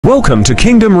Welcome to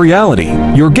Kingdom Reality,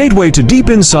 your gateway to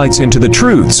deep insights into the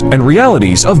truths and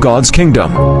realities of God's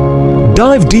kingdom.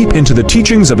 Dive deep into the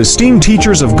teachings of esteemed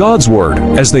teachers of God's Word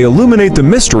as they illuminate the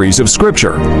mysteries of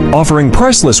Scripture, offering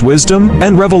priceless wisdom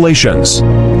and revelations.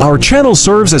 Our channel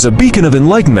serves as a beacon of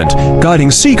enlightenment, guiding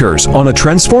seekers on a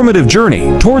transformative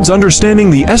journey towards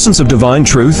understanding the essence of divine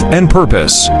truth and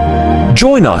purpose.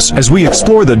 Join us as we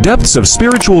explore the depths of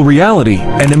spiritual reality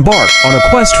and embark on a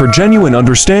quest for genuine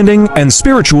understanding and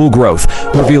spiritual growth,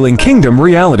 revealing kingdom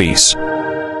realities.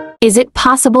 Is it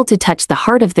possible to touch the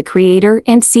heart of the Creator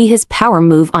and see His power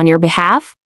move on your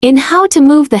behalf? In How to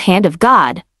Move the Hand of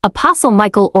God, Apostle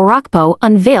Micheal Orokpo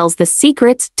unveils the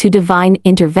secrets to divine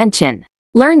intervention.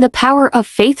 Learn the power of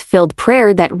faith-filled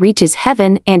prayer that reaches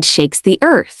heaven and shakes the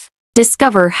earth.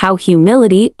 Discover how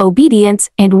humility, obedience,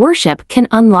 and worship can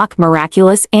unlock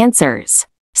miraculous answers.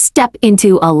 Step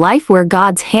into a life where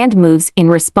God's hand moves in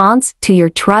response to your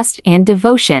trust and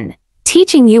devotion,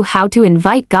 teaching you how to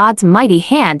invite God's mighty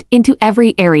hand into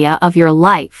every area of your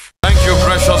life. Thank you,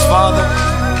 precious Father.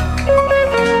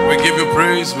 We give you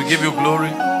praise, we give you glory.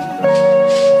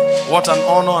 What an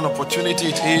honor and opportunity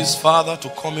it is, Father, to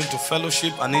come into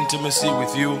fellowship and intimacy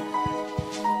with you.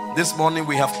 This morning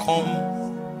we have come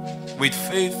with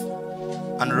faith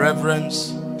and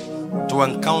reverence to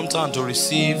encounter and to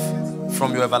receive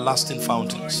from your everlasting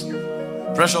fountains.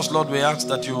 Precious Lord, we ask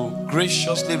that you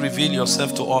graciously reveal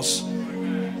yourself to us.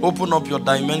 Open up your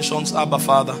dimensions, Abba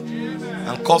Father,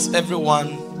 and cause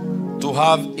everyone to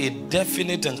have a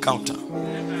definite encounter.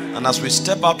 And as we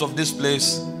step out of this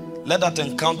place, let that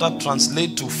encounter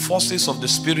translate to forces of the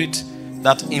Spirit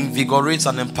that invigorates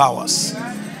and empowers,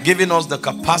 giving us the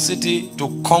capacity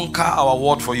to conquer our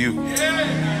world for you.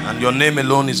 And your name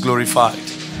alone is glorified.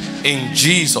 In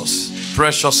Jesus'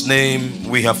 precious name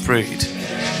we have prayed.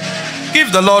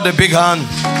 Give the Lord a big hand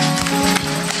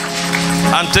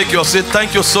and take your seat.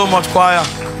 Thank you so much, choir.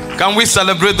 Can we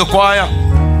celebrate the choir?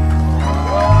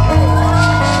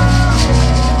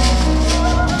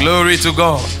 Glory to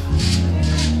God.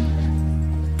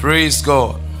 Praise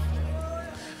God.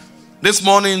 This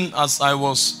morning, as I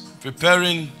was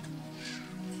preparing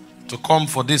to come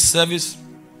for this service,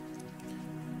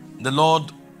 the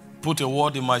Lord put a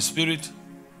word in my spirit,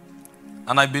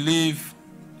 and I believe,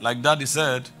 like Daddy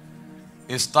said,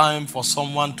 it's time for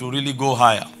someone to really go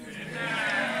higher.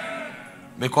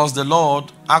 Because the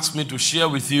Lord asked me to share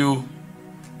with you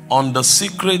on the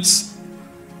secrets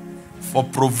for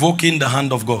provoking the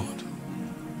hand of God.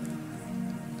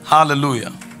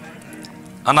 Hallelujah.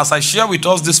 And as I share with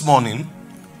us this morning,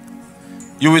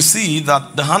 you will see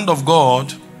that the hand of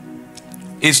God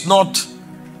is not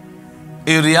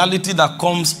a reality that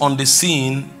comes on the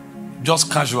scene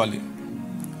just casually.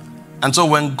 And so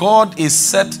when God is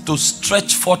set to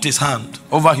stretch forth his hand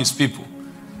over his people,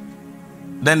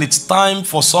 then it's time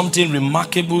for something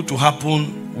remarkable to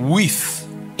happen with,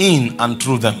 in, and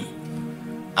through them.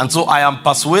 And so I am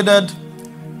persuaded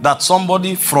that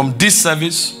somebody from this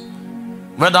service,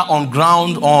 whether on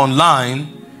ground or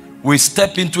online, will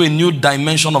step into a new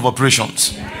dimension of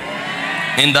operations.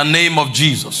 In the name of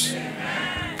Jesus.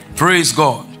 Praise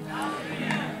God.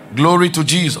 Glory to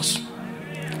Jesus.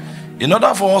 In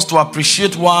order for us to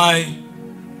appreciate why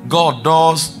God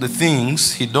does the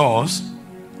things he does,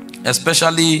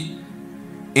 especially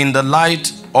in the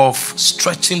light of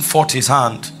stretching forth his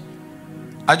hand,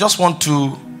 I just want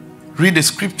to read a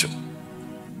scripture.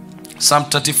 Psalm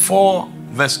 34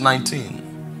 verse 19.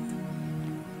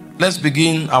 Let's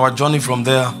begin our journey from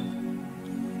there,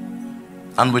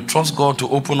 and we trust God to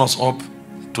open us up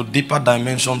to deeper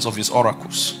dimensions of his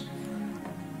oracles.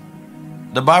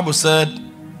 The Bible said,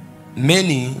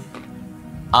 many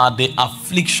are the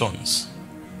afflictions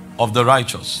of the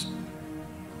righteous.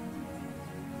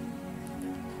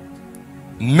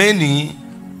 Many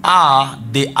are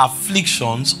the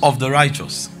afflictions of the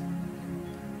righteous.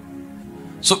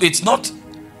 So it's not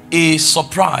a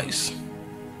surprise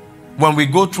when we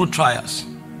go through trials.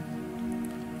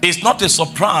 It's not a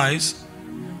surprise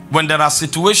when there are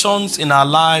situations in our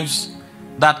lives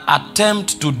that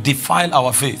attempt to defile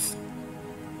our faith.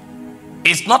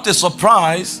 It's not a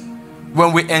surprise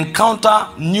when we encounter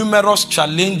numerous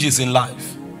challenges in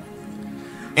life.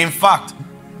 In fact,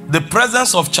 the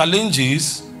presence of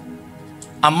challenges,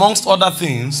 amongst other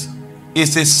things,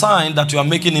 is a sign that you are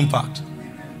making impact.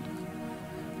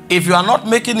 If you are not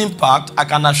making impact, I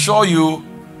can assure you,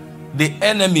 the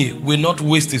enemy will not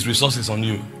waste his resources on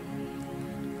you.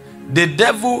 The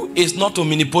devil is not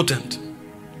omnipotent.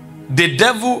 The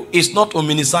devil is not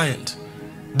omniscient.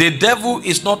 The devil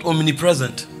is not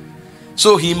omnipresent.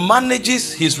 So he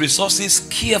manages his resources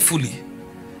carefully.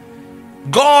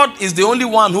 God is the only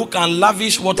one who can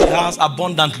lavish what he has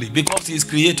abundantly because he is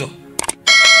creator.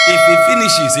 If he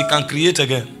finishes, he can create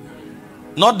again.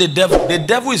 Not the devil. The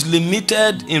devil is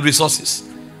limited in resources.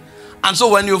 And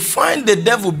so when you find the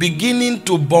devil beginning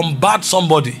to bombard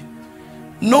somebody,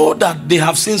 know that they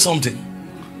have seen something.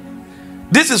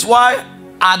 This is why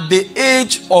at the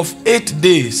age of 8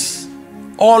 days,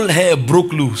 all hell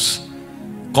broke loose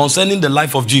concerning the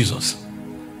life of Jesus.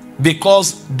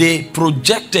 Because they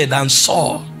projected and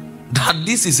saw that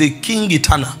this is a king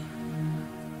eternal.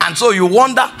 And so you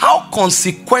wonder how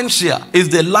consequential is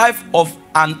the life of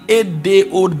an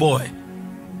 8-day-old boy.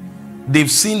 They've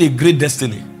seen a great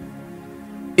destiny.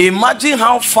 Imagine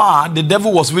how far the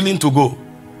devil was willing to go.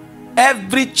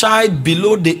 Every child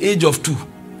below the age of 2.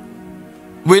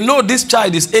 We know this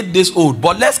child is 8 days old,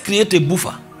 but let's create a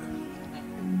buffer.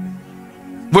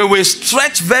 We will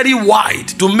stretch very wide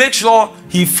to make sure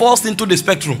he falls into the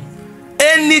spectrum.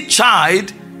 Any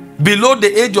child below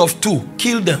the age of 2,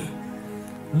 kill them.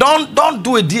 Don't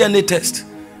do a DNA test.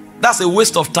 That's a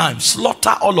waste of time.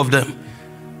 Slaughter all of them.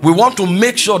 We want to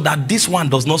make sure that this one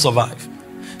does not survive.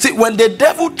 See, when the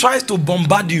devil tries to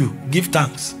bombard you, give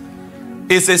thanks.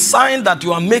 It's a sign that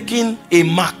you are making a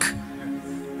mark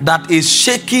that is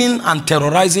shaking and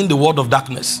terrorizing the world of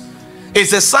darkness.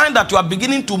 It's a sign that you are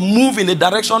beginning to move in a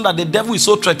direction that the devil is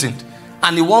so threatened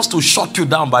and he wants to shut you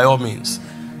down by all means.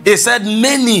 He said,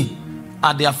 many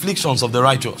are the afflictions of the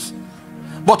righteous.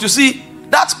 But you see,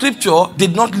 that scripture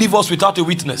did not leave us without a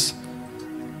witness.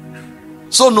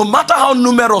 So no matter how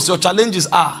numerous your challenges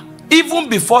are, even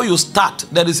before you start,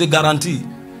 there is a guarantee.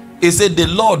 He said the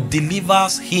Lord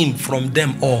delivers him from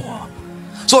them all.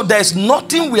 So there's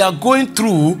nothing we are going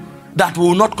through that we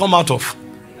will not come out of.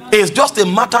 It's just a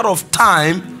matter of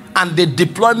time and the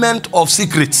deployment of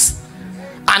secrets.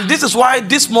 And this is why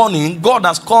this morning God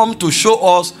has come to show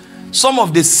us some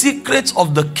of the secrets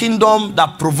of the kingdom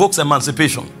that provokes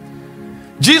emancipation.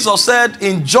 Jesus said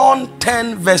in John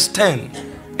 10 verse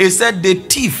 10, he said, the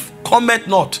thief cometh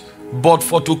not but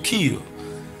for to kill,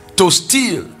 to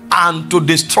steal, and to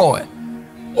destroy.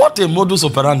 What a modus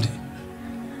operandi.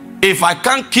 If I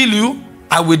can't kill you,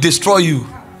 I will destroy you.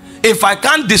 If I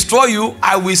can't destroy you,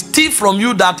 I will steal from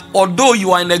you that although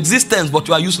you are in existence, but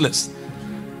you are useless.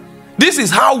 This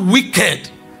is how wicked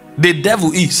the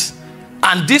devil is.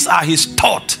 And these are his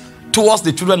thoughts towards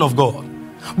the children of God.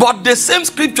 But the same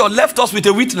scripture left us with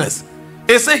a witness.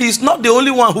 It says he's not the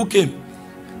only one who came.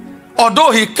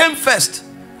 Although he came first,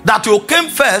 that you came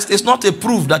first is not a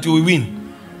proof that you will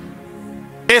win.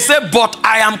 It said, but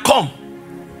I am come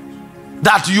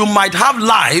that you might have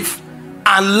life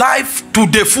and life to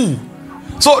the full.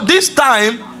 So this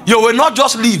time you will not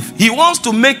just live. He wants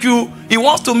to make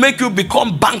you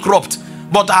become bankrupt.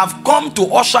 But I have come to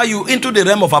usher you into the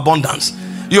realm of abundance.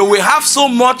 You will have so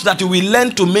much that you will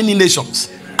lend to many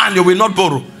nations and you will not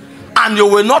borrow and you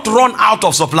will not run out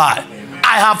of supply.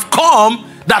 I have come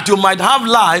that you might have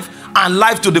life and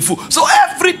life to the full. So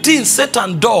everything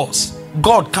Satan does,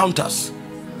 God counters.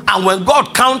 And when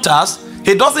God counters,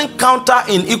 he doesn't counter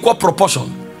in equal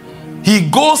proportion. He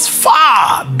goes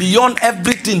far beyond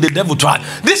everything the devil tried.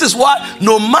 This is why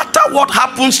no matter what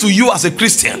happens to you as a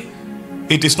Christian,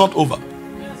 it is not over.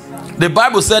 The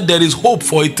Bible said there is hope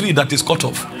for a tree that is cut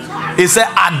off. It said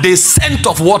at the scent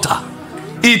of water,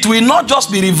 it will not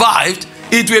just be revived,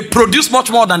 it will produce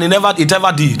much more than it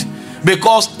ever did.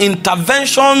 Because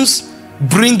interventions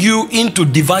bring you into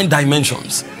divine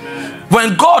dimensions.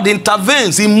 When God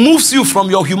intervenes, he moves you from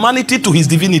your humanity to his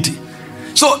divinity.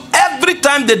 So every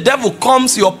time the devil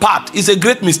comes your path, it's a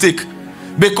great mistake.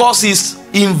 Because he's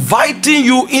inviting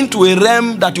you into a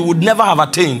realm that you would never have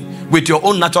attained with your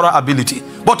own natural ability.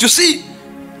 But you see,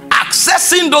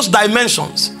 accessing those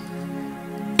dimensions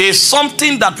is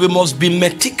something that we must be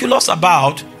meticulous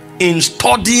about in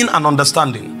studying and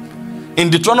understanding. In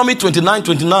Deuteronomy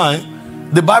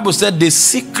 29:29, the Bible said the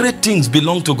secret things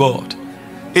belong to God.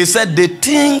 It said the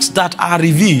things that are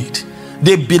revealed,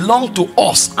 they belong to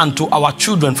us and to our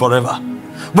children forever.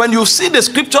 When you see the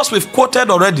scriptures we've quoted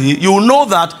already, you will know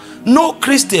that no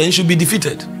Christian should be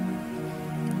defeated.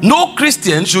 No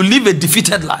Christian should live a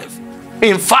defeated life.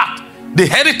 In fact, the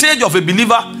heritage of a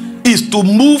believer is to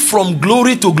move from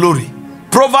glory to glory.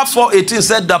 Proverbs 4:18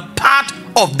 said the path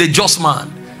of the just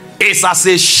man is as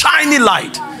a shiny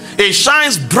light. It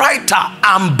shines brighter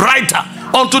and brighter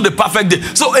unto the perfect day.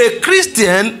 So a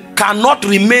Christian cannot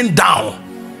remain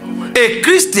down. A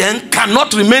Christian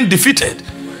cannot remain defeated.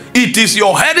 It is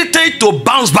your heritage to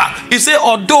bounce back. He said,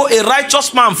 although a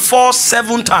righteous man falls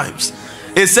 7 times,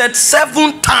 he said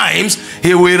 7 times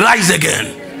he will rise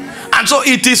again. And so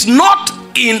it is not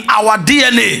in our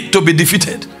DNA to be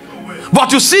defeated.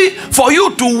 But you see, for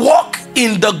you to walk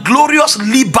in the glorious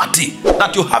liberty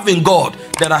that you have in God,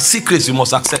 there are secrets you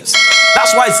must access.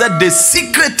 That's why he said the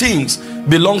secret things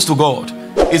belongs to God.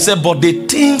 He said, but the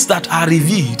things that are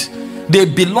revealed, they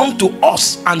belong to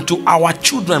us and to our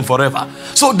children forever.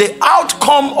 So the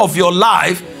outcome of your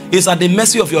life is at the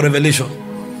mercy of your revelation.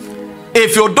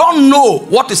 If you don't know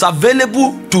what is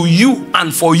available to you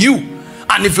and for you,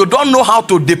 and if you don't know how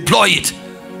to deploy it,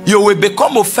 you will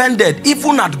become offended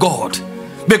even at God,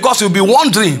 because you'll be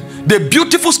wondering, the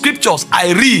beautiful scriptures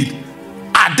I read,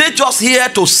 are they just here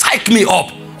to psych me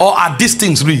up, or are these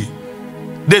things real?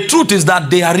 The truth is that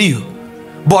they are real,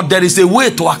 but there is a way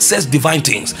to access divine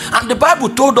things, and the Bible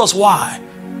told us why.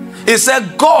 It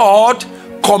said God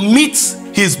commits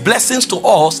his blessings to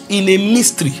us in a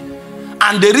mystery,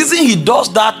 and the reason he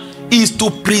does that is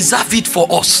to preserve it for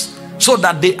us so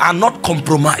that they are not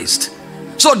compromised.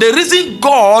 So the reason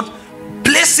God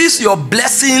places your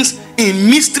blessings in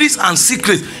mysteries and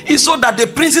secrets is so that the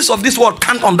princes of this world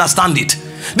can't understand it.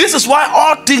 This is why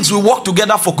all things will work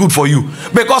together for good for you,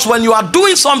 because when you are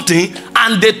doing something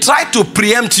and they try to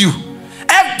preempt you,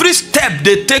 every step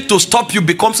they take to stop you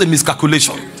becomes a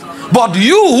miscalculation. But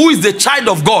you, who is the child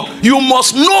of God, you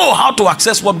must know how to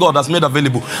access what God has made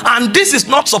available. And this is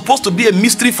not supposed to be a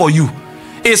mystery for you.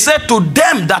 It said to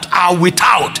them that are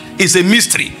without is a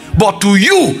mystery, but to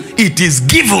you it is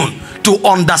given to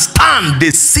understand the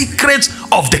secrets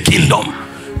of the kingdom.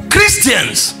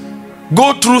 Christians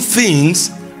go through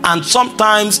things, and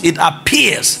sometimes it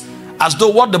appears as though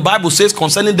what the Bible says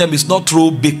concerning them is not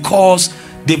true, because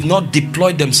they've not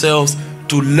deployed themselves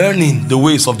to learning the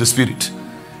ways of the Spirit.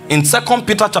 In 2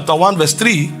 Peter chapter 1 verse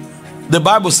 3, the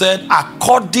Bible said,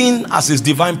 according as his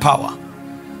divine power,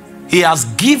 he has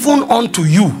given unto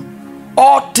you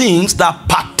all things that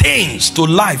pertains to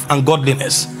life and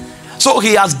godliness. So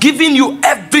he has given you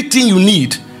everything you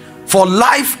need for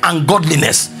life and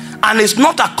godliness. And it's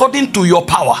not according to your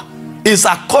power, it's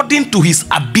according to his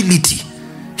ability.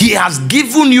 He has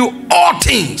given you all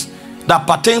things that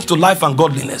pertains to life and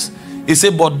godliness. He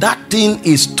said, but that thing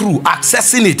is true.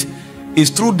 Accessing it is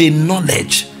through the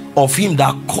knowledge of him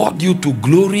that called you to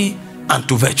glory and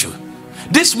to virtue.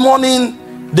 This morning,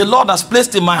 the Lord has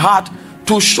placed in my heart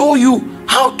to show you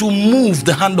how to move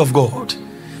the hand of God,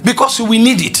 because we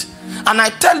need it. And I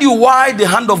tell you why the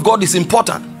hand of God is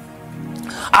important.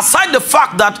 Aside the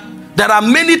fact that there are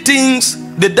many things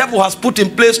the devil has put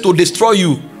in place to destroy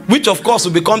you, which of course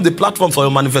will become the platform for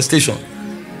your manifestation.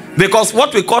 Because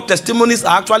what we call testimonies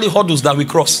are actually hurdles that we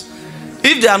cross.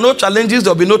 If there are no challenges,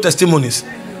 there will be no testimonies.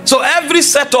 So every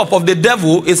setup of the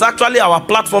devil is actually our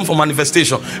platform for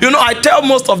manifestation. You know, I tell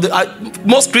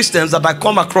most Christians that I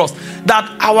come across that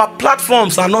our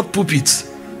platforms are not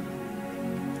pulpits.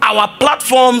 Our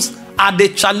platforms are the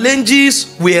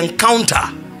challenges we encounter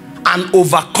and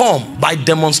overcome by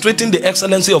demonstrating the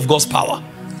excellency of God's power.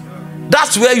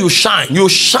 That's where you shine. You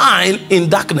shine in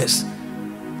darkness.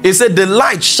 It said the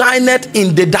light shineth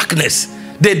in the darkness.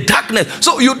 The darkness.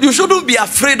 So you shouldn't be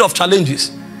afraid of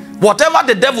challenges. Whatever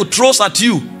the devil throws at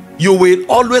you, you will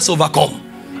always overcome.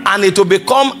 And it will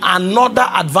become another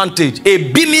advantage,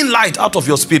 a beaming light out of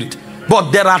your spirit. But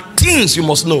there are things you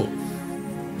must know.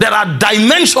 There are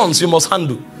dimensions you must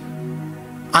handle.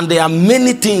 And there are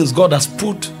many things God has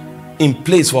put in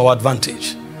place for our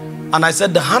advantage. And I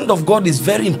said the hand of God is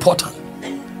very important.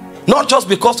 Not just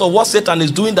because of what Satan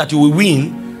is doing that you will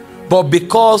win, but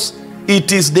because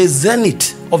it is the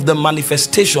zenith of the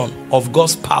manifestation of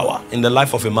God's power in the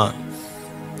life of a man.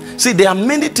 See, there are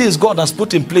many things God has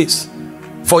put in place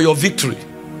for your victory.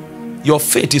 Your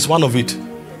faith is one of it.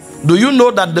 Do you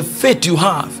know that the faith you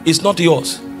have is not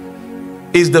yours?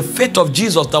 It's the faith of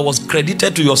Jesus that was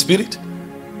credited to your spirit.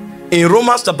 In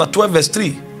Romans chapter 12 verse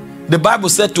 3, the Bible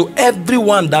said to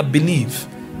everyone that believes,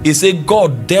 it said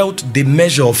God dealt the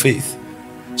measure of faith.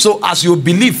 So as you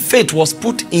believe, faith was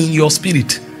put in your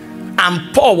spirit.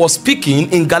 And Paul was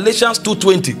speaking in Galatians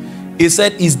 2:20. He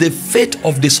said, it's the faith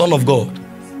of the Son of God.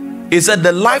 He said,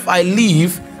 the life I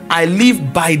live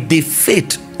by the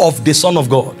faith of the Son of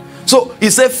God. So he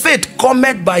said, faith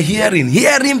cometh by hearing,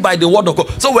 hearing by the word of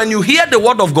God. So when you hear the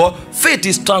word of God, faith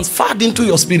is transferred into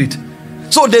your spirit.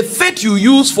 So the faith you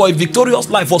use for a victorious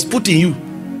life was put in you.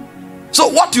 So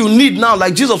what you need now,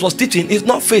 like Jesus was teaching, is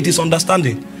not faith, it's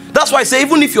understanding. That's why I say,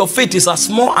 even if your faith is as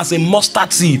small as a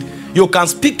mustard seed, you can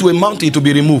speak to a mountain to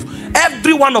be removed.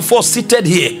 Every one of us seated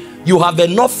here, you have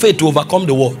enough faith to overcome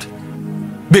the world.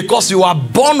 Because you are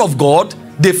born of God,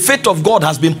 the faith of God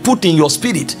has been put in your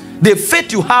spirit. The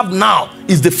faith you have now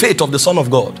is the faith of the Son of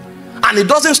God. And it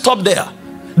doesn't stop there.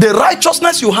 The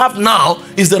righteousness you have now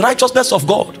is the righteousness of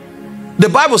God. The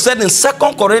Bible said in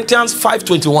 2 Corinthians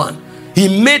 5:21,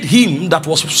 he made him that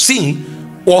was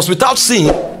without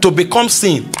sin to become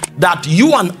sin, that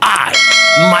you and I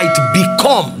might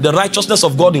become the righteousness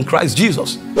of God in Christ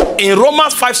Jesus. In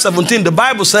Romans 5:17, the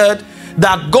Bible said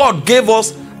that God gave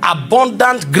us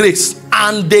abundant grace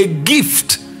and the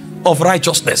gift of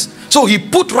righteousness. So he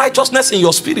put righteousness in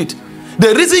your spirit.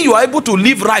 The reason you are able to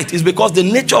live right is because the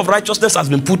nature of righteousness has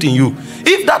been put in you.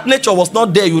 If that nature was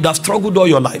not there, you would have struggled all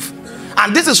your life.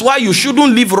 And this is why you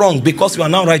shouldn't live wrong, because you are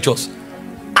now righteous.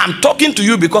 I'm talking to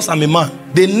you because I'm a man.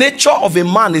 The nature of a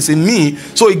man is in me,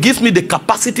 so it gives me the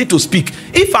capacity to speak.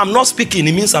 If I'm not speaking,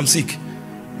 it means I'm sick.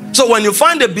 So when you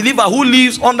find a believer who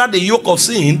lives under the yoke of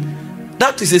sin,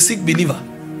 that is a sick believer.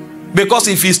 Because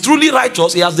if he's truly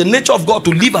righteous, he has the nature of God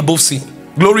to live above sin.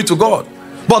 Glory to God.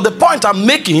 But the point I'm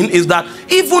making is that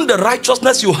even the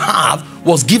righteousness you have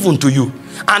was given to you.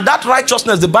 And that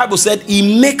righteousness, the Bible said,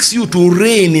 it makes you to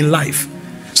reign in life.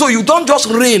 So you don't just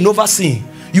reign over sin.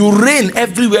 You reign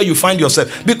everywhere you find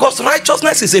yourself. Because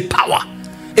righteousness is a power.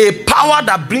 A power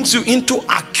that brings you into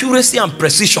accuracy and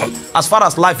precision as far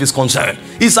as life is concerned.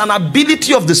 It's an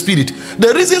ability of the spirit.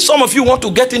 The reason some of you want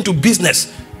to get into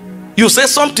business, you say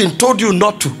something told you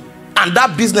not to, and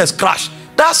that business crashed.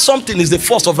 That something is the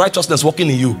force of righteousness working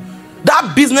in you.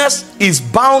 That business is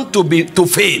bound to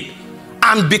fail.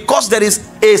 And because there is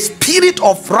a spirit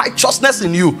of righteousness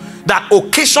in you that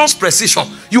occasions precision,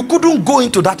 you couldn't go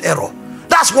into that error.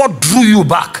 That's what drew you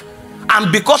back.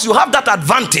 And because you have that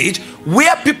advantage,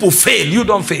 where people fail, you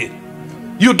don't fail.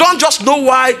 You don't just know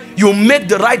why you make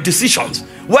the right decisions.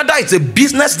 Whether it's a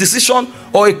business decision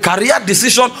or a career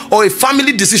decision or a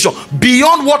family decision,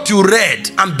 beyond what you read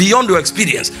and beyond your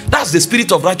experience. That's the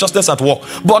spirit of righteousness at work.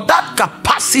 But that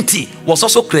capacity was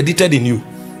also credited in you.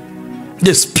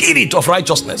 The spirit of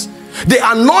righteousness. The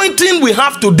anointing we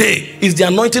have today is the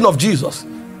anointing of Jesus.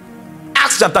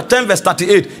 Acts chapter 10 verse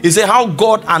 38, it says how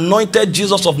God anointed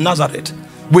Jesus of Nazareth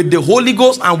with the Holy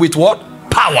Ghost and with what?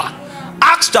 Power.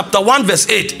 Acts chapter 1 verse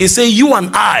 8, it says you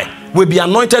and I will be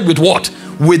anointed with what?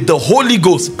 With the Holy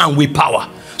Ghost and with power.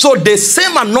 So the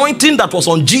same anointing that was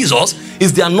on Jesus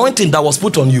is the anointing that was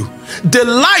put on you. The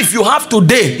life you have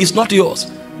today is not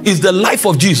yours. It's the life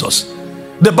of Jesus.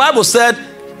 The Bible said,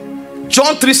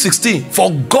 John 3:16,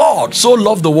 for God so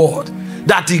loved the world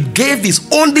that he gave his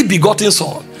only begotten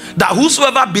son, that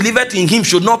whosoever believeth in him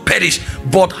should not perish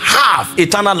but have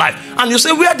eternal life. And you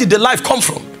say, where did the life come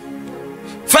from?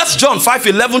 1 John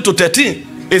 5:11 to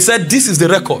 13, it said this is the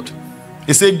record.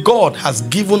 He said God has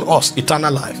given us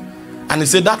eternal life, and he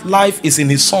said that life is in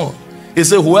his son. He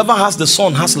said whoever has the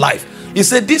son has life. He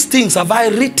said these things have I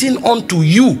written unto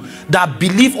you that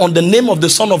believe on the name of the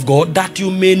Son of God, that you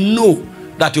may know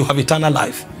that you have eternal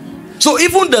life. So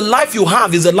even the life you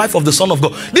have is the life of the Son of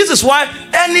God. This is why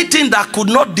anything that could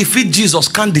not defeat Jesus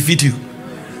can't defeat you.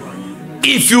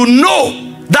 If you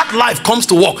know that life comes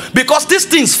to work, because these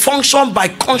things function by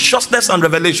consciousness and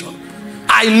revelation.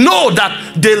 I know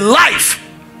that the life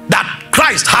that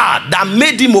Christ had that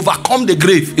made him overcome the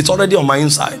grave, it's already on my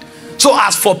inside. So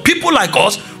as for people like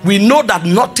us, we know that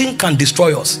nothing can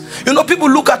destroy us. You know, people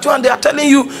look at you and they are telling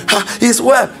you, it's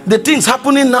well, the things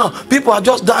happening now, people are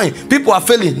just dying, people are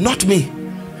failing. Not me.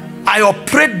 I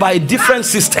operate by a different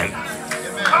system.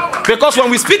 Because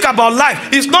when we speak about life,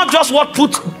 it's not just what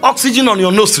puts oxygen on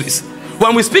your nostrils.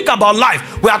 When we speak about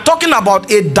life, we are talking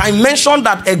about a dimension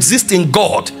that exists in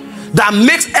God that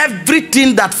makes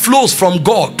everything that flows from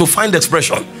God to find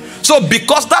expression. So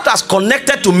because that has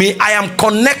connected to me, I am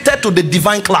connected to the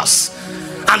divine class.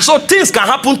 And so things can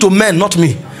happen to men, not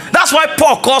me. That's why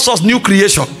Paul calls us new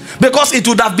creation. Because it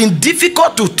would have been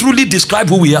difficult to truly describe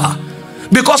who we are.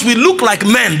 Because we look like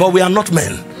men, but we are not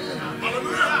men.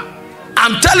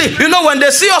 I'm telling you, when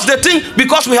they see us, they think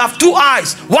because we have two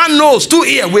eyes, one nose, two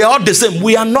ears, we are all the same.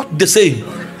 We are not the same.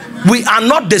 We are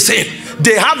not the same.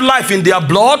 They have life in their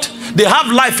blood, they have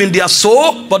life in their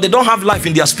soul, but they don't have life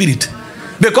in their spirit.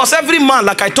 Because every man,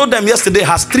 like I told them yesterday,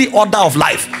 has three orders of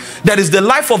life. There is the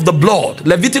life of the blood.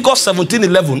 Leviticus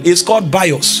 17:11 is called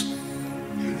bios.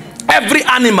 Every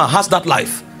animal has that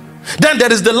life. Then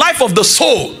there is the life of the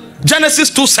soul. Genesis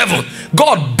 2:7.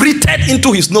 God breathed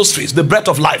into his nostrils the breath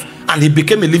of life, and he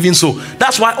became a living soul.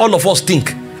 That's why all of us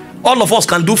think. All of us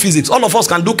can do physics. All of us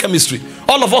can do chemistry.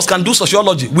 All of us can do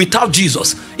sociology. Without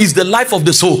Jesus, is the life of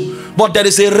the soul. But there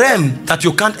is a realm that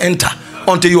you can't enter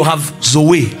until you have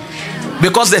Zoe.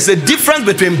 Because there's a difference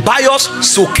between bios,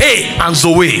 soke, and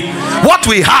Zoe. What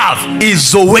we have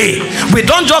is Zoe. We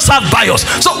don't just have bios.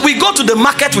 So we go to the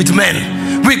market with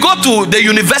men. We go to the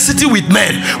university with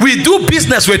men. We do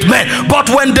business with men.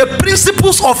 But when the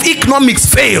principles of economics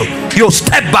fail, you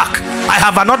step back. I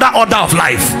have another order of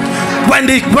life. When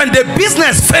the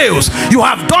business fails, you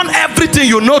have done everything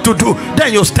you know to do,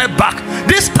 then you step back.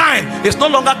 This time it's no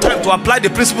longer time to apply the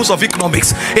principles of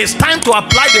economics. It's time to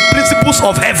apply the principles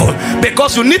of heaven,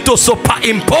 because you need to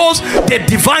superimpose the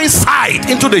divine side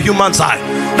into the human side.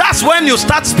 That's when you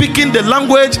start speaking the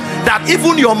language that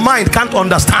even your mind can't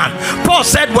understand. Paul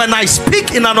said, when I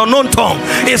speak in an unknown tongue,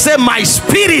 he said, my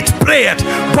spirit prayed,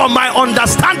 but my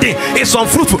understanding is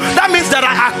unfruitful. That means there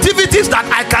are activities that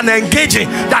I can engage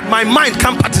in that my mind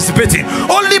can't participate in.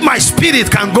 Only my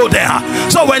spirit can go there.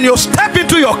 So when you step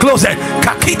into your closet,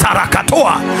 kakita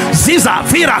rakatoa ziza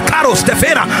vira karo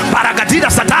stefera paragadida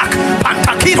sadak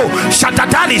pantakiro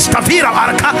shatadali stavira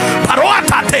arka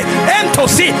paroatate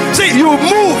entosi. See, you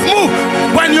move.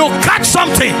 When you catch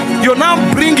something, you now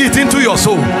bring it into your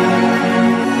soul,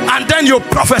 and then you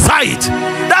prophesy it.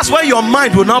 That's where your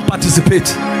mind will now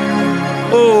participate.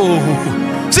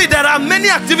 Oh, see, there are many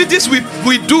activities we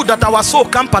do that our soul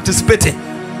can't participate in.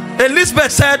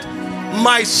 Elizabeth said,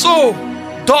 my soul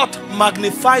doth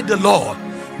magnify the Lord,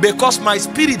 because my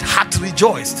spirit hath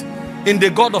rejoiced in the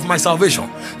God of my salvation.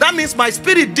 That means my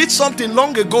spirit did something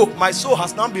long ago. My soul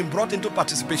has now been brought into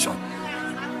participation.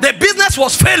 The business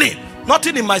was failing.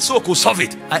 Nothing in my soul could solve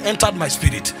it. I entered my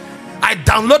spirit. I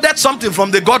downloaded something from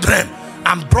the God realm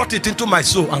and brought it into my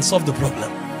soul and solved the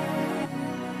problem.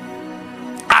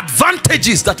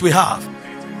 Advantages that we have: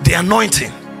 the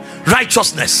anointing,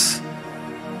 righteousness,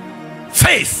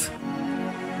 faith.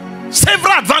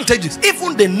 Several advantages.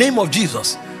 Even the name of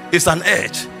Jesus is an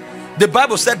edge. The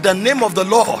Bible said the name of the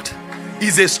Lord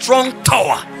is a strong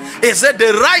tower. It said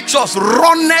the righteous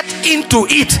runneth into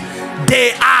it,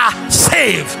 they are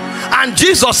saved. And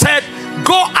Jesus said,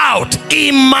 go out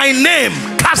in my name,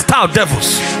 cast out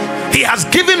devils. He has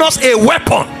given us a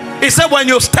weapon. He said, when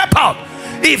you step out,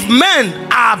 if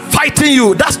men are fighting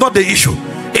you, that's not the issue.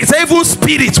 He said, even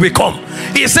spirits will come.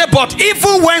 He said, but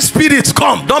even when spirits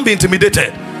come, don't be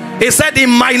intimidated. He said, in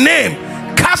my name,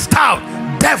 cast out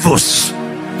devils.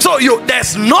 So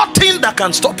there's nothing that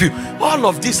can stop you. All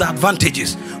of these are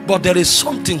advantages, but there is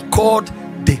something called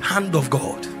the hand of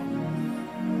God.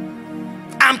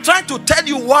 I'm trying to tell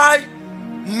you why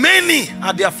many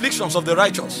are the afflictions of the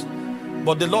righteous,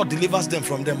 but the Lord delivers them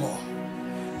from them all.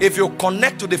 If you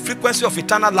connect to the frequency of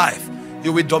eternal life,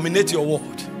 you will dominate your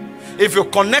world. If you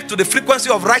connect to the frequency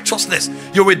of righteousness,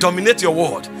 you will dominate your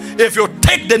world. If you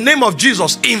take the name of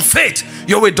Jesus in faith,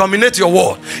 you will dominate your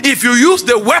world. If you use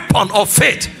the weapon of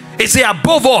faith, it's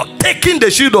above all, taking the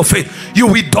shield of faith, you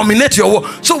will dominate your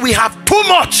world. So we have too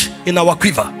much in our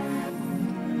quiver.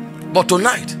 But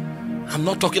tonight, I'm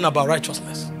not talking about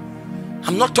righteousness.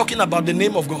 I'm not talking about the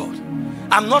name of God.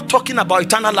 I'm not talking about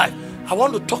eternal life. I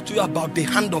want to talk to you about the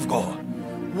hand of God.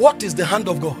 What is the hand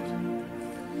of God?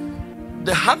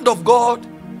 The hand of God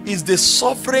is the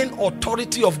sovereign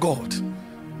authority of God.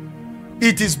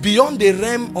 It is beyond the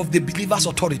realm of the believer's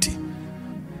authority.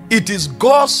 It is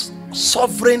God's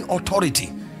sovereign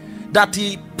authority that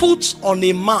he puts on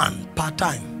a man per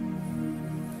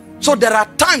time. So there are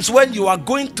times when you are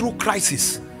going through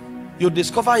crisis, you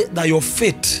discover that your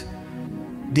faith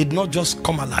did not just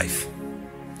come alive.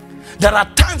 There are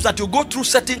times that you go through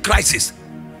certain crises.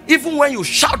 Even when you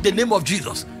shout the name of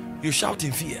Jesus, you shout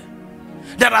in fear.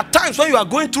 There are times when you are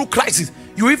going through crisis,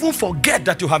 you even forget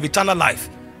that you have eternal life.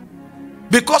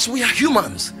 Because we are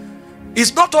humans.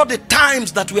 It's not all the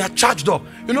times that we are charged up.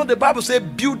 You know, the Bible says,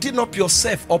 building up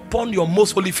yourself upon your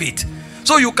most holy faith.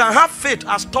 So you can have faith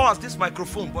as tall as this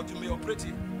microphone, but you may operate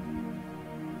it.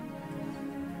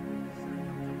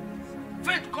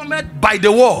 Faith cometh by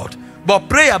the word, but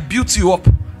prayer builds you up.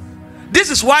 This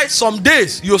is why some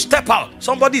days you step out,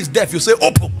 somebody is deaf, you say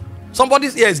open.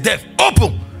 Somebody's ear is deaf,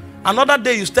 open. Another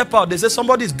day you step out, they say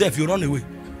somebody is deaf, you run away.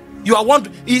 You are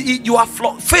one, you are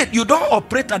faith. You don't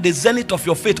operate at the zenith of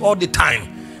your faith all the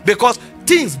time, because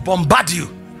things bombard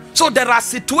you. So there are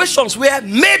situations where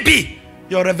maybe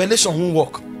your revelation won't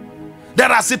work.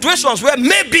 There are situations where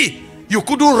maybe you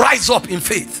couldn't rise up in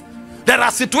faith. There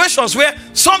are situations where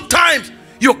sometimes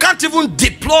you can't even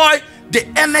deploy the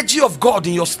energy of God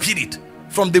in your spirit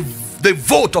from the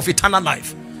vote of eternal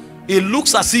life. It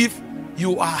looks as if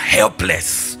you are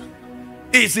helpless.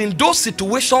 It's in those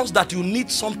situations that you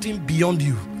need something beyond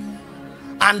you.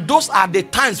 And those are the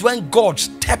times when God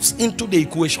steps into the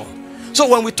equation. So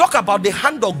when we talk about the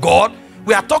hand of God,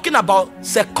 we are talking about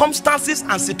circumstances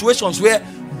and situations where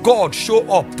God shows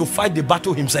up to fight the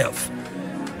battle himself.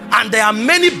 And there are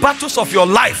many battles of your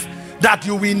life that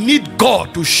you will need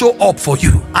God to show up for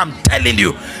you. I'm telling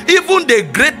you, even the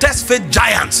greatest faith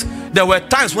giants, there were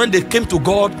times when they came to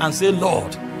God and said,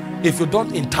 Lord, if you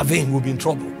don't intervene, we'll be in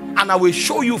trouble. And I will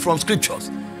show you from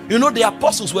scriptures. You know, the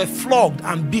apostles were flogged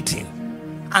and beaten.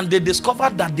 and they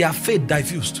discovered that their faith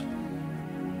diffused.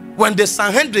 When the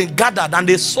Sanhedrin gathered and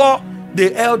they saw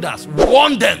the elders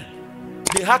warn them,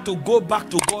 they had to go back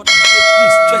to God and say,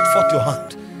 please stretch forth your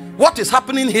hand. What is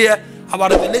happening here, our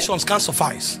revelations can't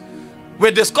suffice.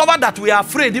 We discovered that we are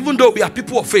afraid even though we are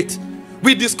people of faith.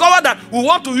 We discovered that we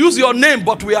want to use your name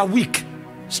but we are weak.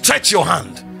 Stretch your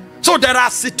hand. So there are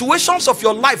situations of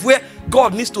your life where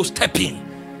God needs to step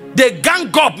in. The gang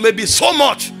up may be so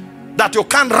much that you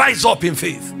can't rise up in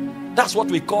faith. That's what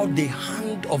we call the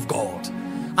hand of God.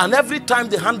 And every time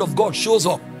the hand of God shows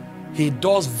up, he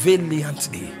does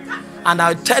valiantly. And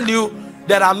I tell you,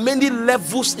 there are many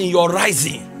levels in your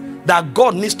rising that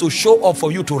God needs to show up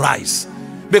for you to rise.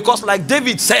 Because like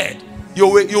David said, you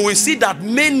will see that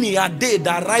many are they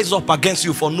that rise up against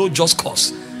you for no just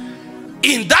cause.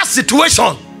 In that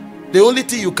situation, the only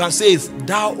thing you can say is,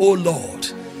 thou, O Lord,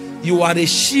 you are a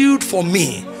shield for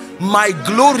me, my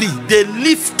glory, the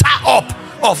lifter up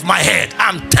of my head.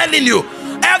 I'm telling you,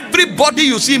 everybody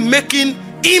you see making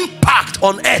impact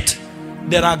on earth,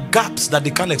 there are gaps that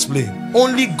they can't explain.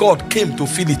 Only God came to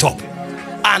fill it up.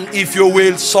 And if you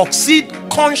will succeed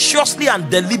consciously and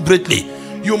deliberately,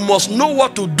 you must know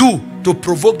what to do to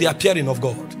provoke the appearing of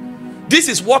God. This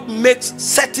is what makes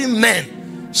certain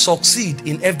men succeed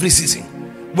in every season.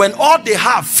 When all they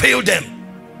have failed them,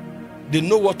 they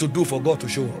know what to do for God to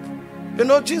show up. You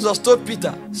know, Jesus told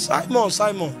Peter, Simon,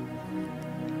 Simon,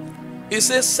 he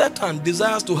says, Satan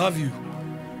desires to have you,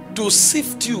 to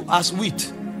sift you as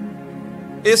wheat.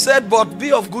 He said, but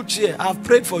be of good cheer. I've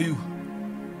prayed for you.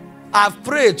 I've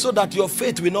prayed so that your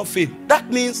faith will not fail.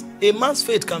 That means a man's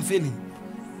faith can fail him.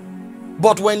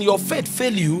 But when your faith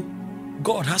fails you,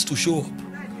 God has to show up.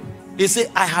 He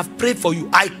said, I have prayed for you.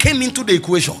 I came into the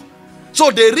equation.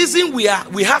 So the reason we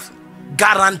have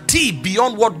guarantee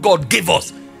beyond what God gave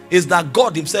us is that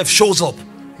God himself shows up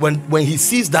when he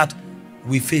sees that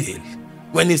we fail,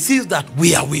 when he sees that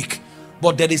we are weak.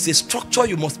 But there is a structure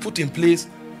you must put in place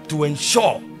to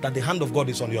ensure that the hand of God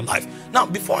is on your life. Now,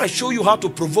 before I show you how to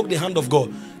provoke the hand of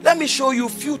God, let me show you a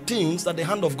few things that the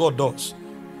hand of God does,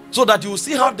 so that you will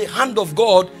see how the hand of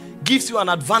God gives you an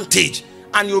advantage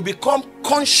and you become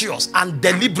conscious and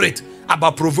deliberate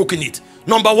about provoking it.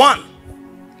 Number one,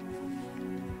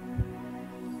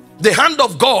 the hand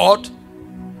of God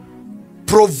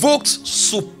provokes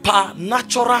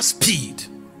supernatural speed.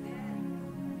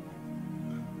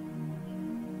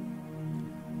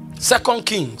 2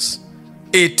 Kings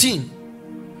 18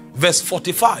 verse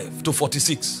 45 to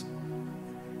 46.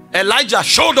 Elijah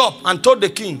showed up and told the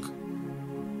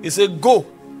king, he said, go,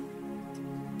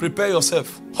 prepare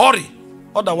yourself, hurry,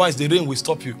 otherwise the rain will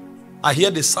stop you. I hear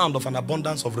the sound of an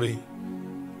abundance of rain.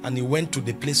 And he went to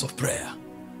the place of prayer.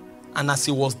 And as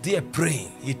he was there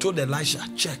praying, he told Elisha,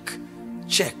 check,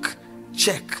 check,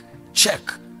 check, check.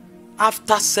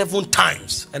 After 7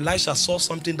 times, Elisha saw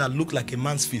something that looked like a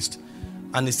man's fist.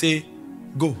 And he said,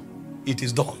 go, it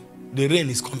is done. The rain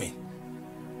is coming.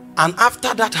 And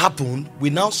after that happened, we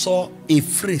now saw a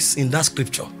phrase in that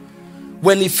scripture.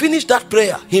 When he finished that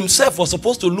prayer, himself was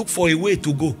supposed to look for a way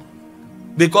to go.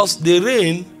 Because the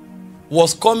rain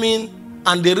was coming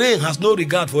and the rain has no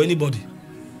regard for anybody.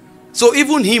 So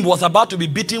even him was about to be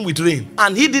beaten with rain.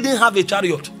 And he didn't have a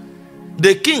chariot.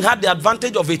 The king had the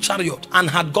advantage of a chariot and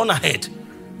had gone ahead.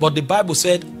 But the Bible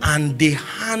said, and the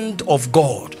hand of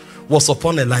God was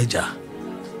upon Elijah.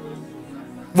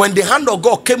 When the hand of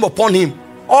God came upon him,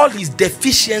 all his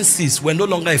deficiencies were no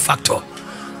longer a factor.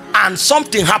 And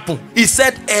something happened. He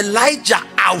said Elijah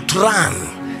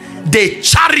outran the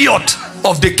chariot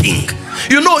of the king.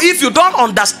 You know, if you don't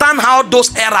understand how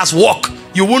those eras work,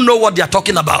 you won't know what they are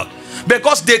talking about.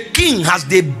 Because the king has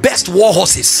the best war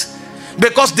horses.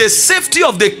 Because the safety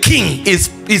of the king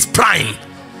is prime.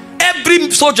 Every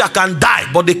soldier can die,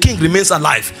 but the king remains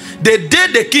alive. The day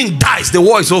the king dies, the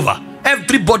war is over.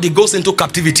 Everybody goes into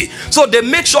captivity. So they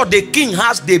make sure the king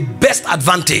has the best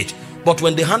advantage. But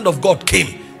when the hand of God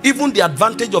came, even the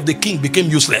advantage of the king became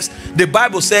useless. The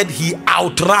Bible said he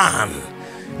outran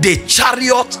the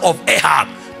chariot of Ahab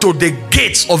to the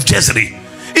gates of Jezreel.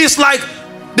 It's like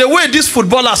the way these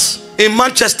footballers in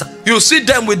Manchester, you see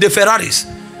them with the Ferraris.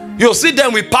 You see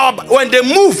them with power. When they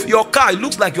move your car, it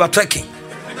looks like you are trekking.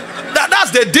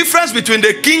 That's the difference between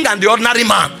the king and the ordinary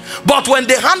man. But when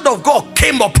the hand of God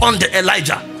came upon the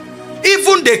Elijah,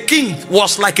 even the king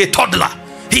was like a toddler.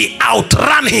 He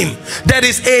outran him. There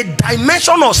is a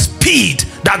dimension of speed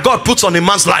that God puts on a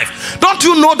man's life. Don't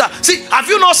you know that? See, have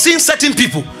you not seen certain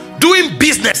people doing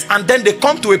business and then they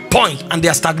come to a point and they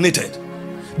are stagnated?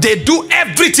 They do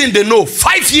everything they know.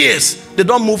 5 years, they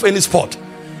don't move any spot.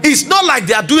 It's not like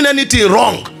they are doing anything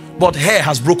wrong, but hair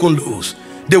has broken loose.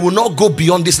 They will not go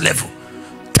beyond this level.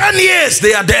 10 years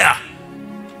they are there.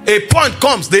 A point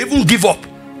comes, they even give up.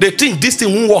 They think this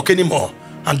thing won't work anymore.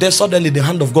 And then suddenly the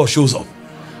hand of God shows up.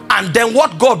 And then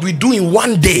what God will do in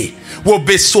one day will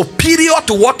be superior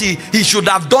to what he should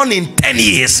have done in 10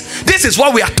 years. This is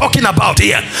what we are talking about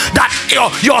here. That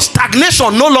your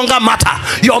stagnation no longer matter.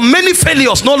 Your many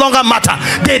failures no longer matter.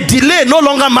 The delay no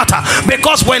longer matter.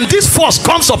 Because when this force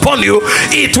comes upon you,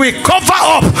 it will cover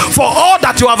up for all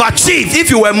that you have achieved if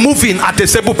you were moving at a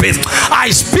stable pace.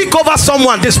 I speak over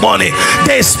someone this morning.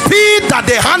 The speed that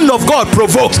the hand of God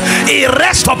provokes, it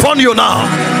rests upon you now.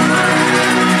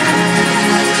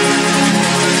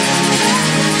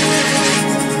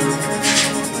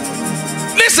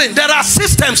 Listen, there are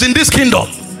systems in this kingdom.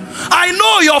 I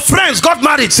know your friends got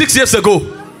married 6 years ago.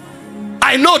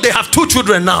 I know they have 2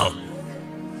 children now.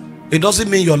 It doesn't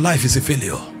mean your life is a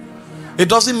failure. It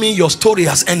doesn't mean your story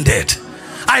has ended.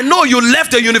 I know you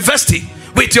left the university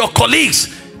with your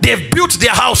colleagues. They've built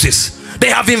their houses. They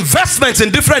have investments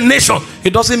in different nations.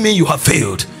 It doesn't mean you have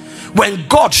failed. When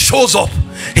God shows up,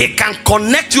 he can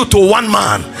connect you to one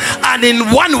man, and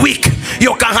in 1 week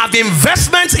you can have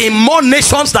investments in more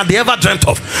nations than they ever dreamt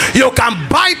of. You can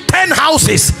buy 10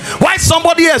 houses while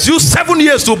somebody else used 7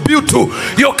 years to build 2.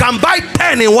 You can buy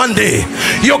 10 in 1 day.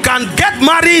 You can get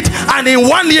married and in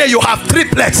 1 year you have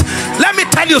triplets. Let me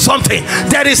tell you something.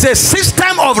 There is a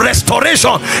system of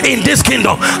restoration in this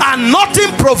kingdom, and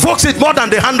nothing provokes it more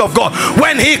than the hand of God.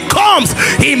 When he comes,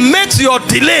 he makes your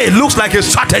delay looks like a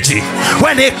strategy.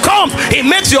 When he comes, he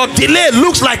makes your delay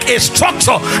looks like a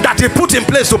structure that he put in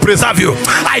place to preserve you.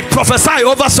 I prophesy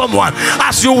over someone,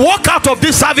 as you walk out of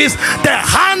this service, the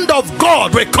hand of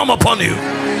God will come upon you.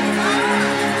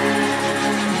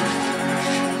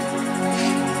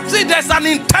 See, there's an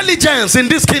intelligence in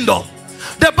this kingdom.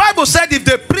 The Bible said if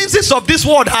the princes of this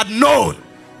world had known,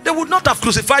 they would not have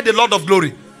crucified the Lord of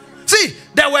glory. See,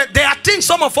 there are things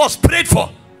some of us prayed for,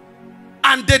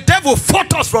 and the devil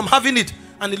fought us from having it,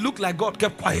 and it looked like God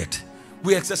kept quiet.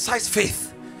 We exercised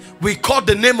faith. We called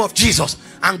the name of Jesus,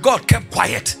 and God kept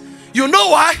quiet. You know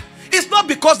why? It's not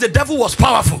because the devil was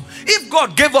powerful. If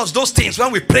God gave us those things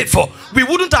when we prayed for, we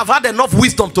wouldn't have had enough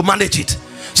wisdom to manage it.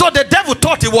 So the devil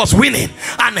thought he was winning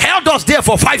and held us there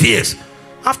for 5 years.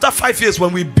 After 5 years,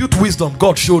 when we built wisdom,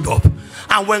 God showed up.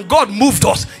 And when God moved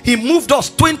us, he moved us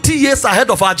 20 years ahead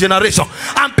of our generation.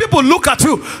 And people look at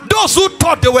you. Those who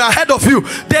thought they were ahead of you,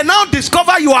 they now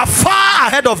discover you are far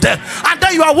ahead of them. And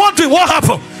then you are wondering what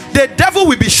happened. The devil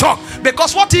will be shocked,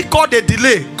 because what he called a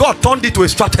delay, God turned it to a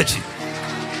strategy.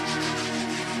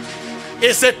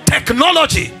 It's a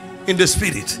technology in the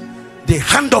spirit. The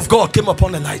hand of God came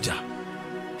upon Elijah.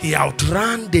 He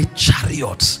outran the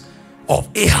chariots of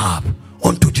Ahab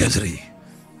unto Jezreel.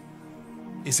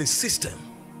 It's a system.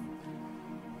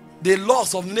 The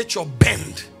laws of nature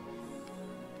bend.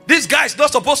 This guy is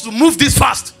not supposed to move this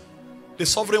fast. The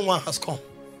sovereign one has come.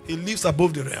 He lives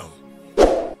above the realm.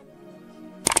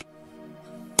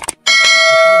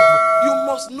 You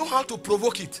must know how to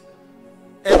provoke it.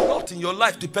 A lot in your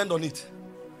life depend on it.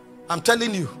 I'm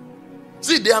telling you.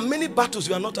 See, there are many battles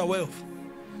you are not aware of.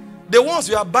 The ones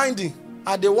you are binding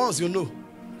are the ones you know.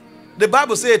 The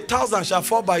Bible says 1,000 shall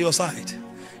fall by your side.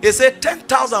 It says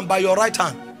 10,000 by your right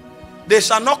hand. They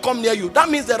shall not come near you. That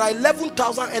means there are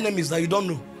 11,000 enemies that you don't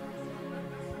know.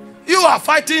 You are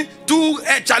fighting 2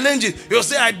 challenges. You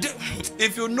say,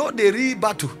 if you know the real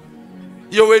battle,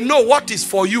 you will know what is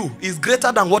for you is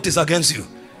greater than what is against you.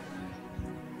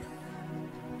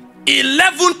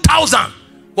 11,000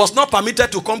 was not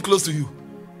permitted to come close to you.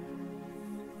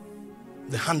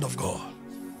 The hand of God.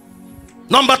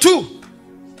 Number 2,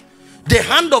 the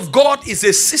hand of God is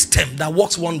a system that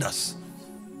works wonders.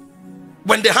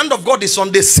 When the hand of God is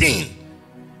on the scene,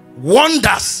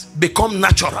 wonders become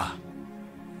natural.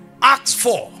 Acts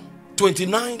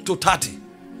 4:29-30.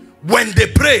 When they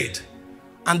prayed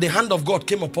and the hand of God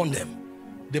came upon them,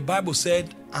 the Bible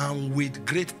said, and with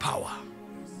great power,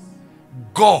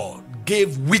 God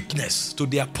gave witness to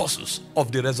the apostles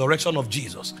of the resurrection of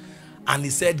Jesus. And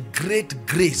he said, great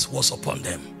grace was upon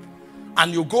them.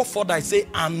 And you go further, I say,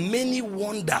 and many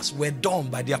wonders were done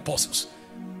by the apostles.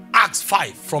 Acts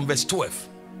 5 from verse 12.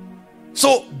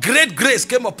 So great grace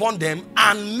came upon them,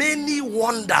 and many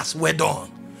wonders were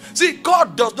done. See,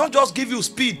 God does not just give you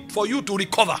speed for you to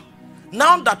recover.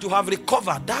 Now that you have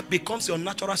recovered, that becomes your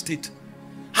natural state.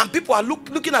 And people are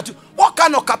looking at you. What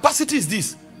kind of capacity is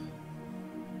this?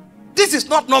 This is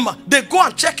not normal. They go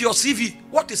and check your CV.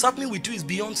 What is happening with you is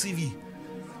beyond CV.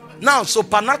 Now,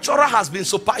 supernatural has been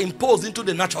superimposed into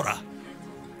the natural.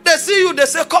 They see you, they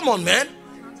say, come on, man.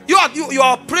 You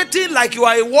are operating like you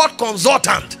are a world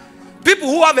consultant. People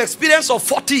who have experience of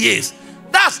 40 years.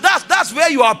 That's where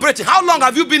you are operating. How long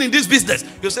have you been in this business?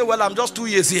 You say, well, I'm just 2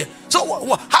 years here.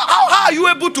 So how are you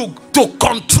able to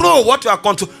control what you are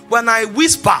controlling? When I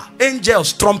whisper,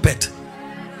 angels trumpet.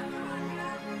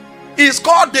 It's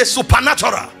called the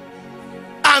supernatural.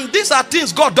 And these are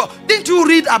things God does. Didn't you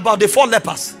read about the 4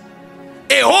 lepers?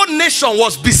 A whole nation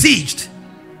was besieged.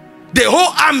 The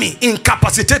whole army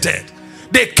incapacitated.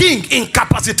 The king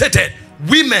incapacitated.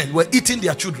 Women were eating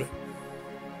their children.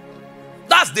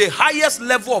 That's the highest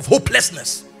level of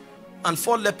hopelessness. And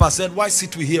 4 lepers said, why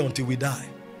sit we here until we die?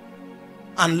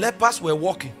 And lepers were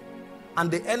walking.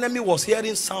 And the enemy was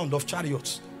hearing sound of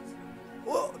chariots.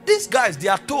 Well, these guys,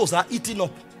 their toes are eating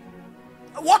up.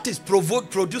 What is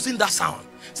producing that sound?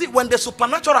 See, when the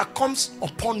supernatural comes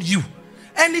upon you,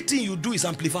 anything you do is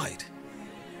amplified.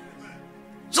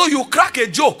 So you crack a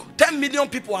joke, 10 million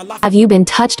people are laughing. Have you been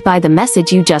touched by the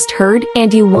message you just heard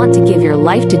and you want to give your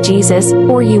life to Jesus,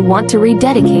 or you want to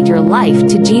rededicate your life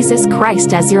to Jesus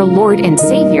Christ as your Lord and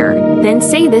Savior? Then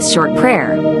say this short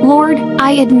prayer. Lord,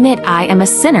 I admit I am a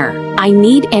sinner. I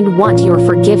need and want your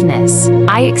forgiveness.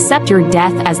 I accept your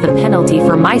death as the penalty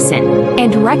for my sin,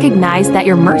 and recognize that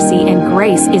your mercy and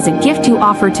grace is a gift you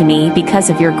offer to me because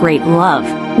of your great love,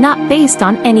 not based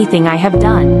on anything I have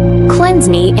done. Cleanse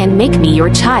me and make me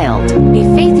your child. May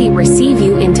faithfully receive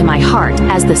you into my heart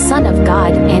as the Son of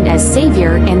God and as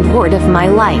Savior and Lord of my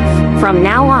life. From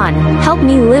now on, help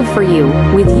me live for you,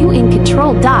 with you in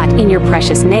control. In your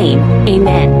precious name.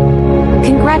 Amen.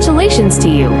 Congratulations to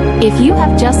you. If you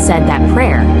have just said that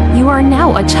prayer, you are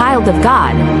now a child of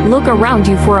God. Look around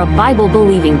you for a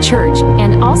Bible-believing church,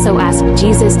 and also ask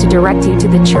Jesus to direct you to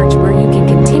the church where you can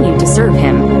continue to serve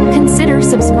Him. Consider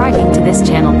subscribing to this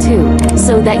channel too,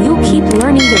 so that you'll keep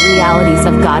learning the realities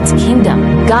of God's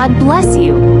kingdom. God bless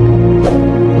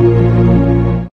you.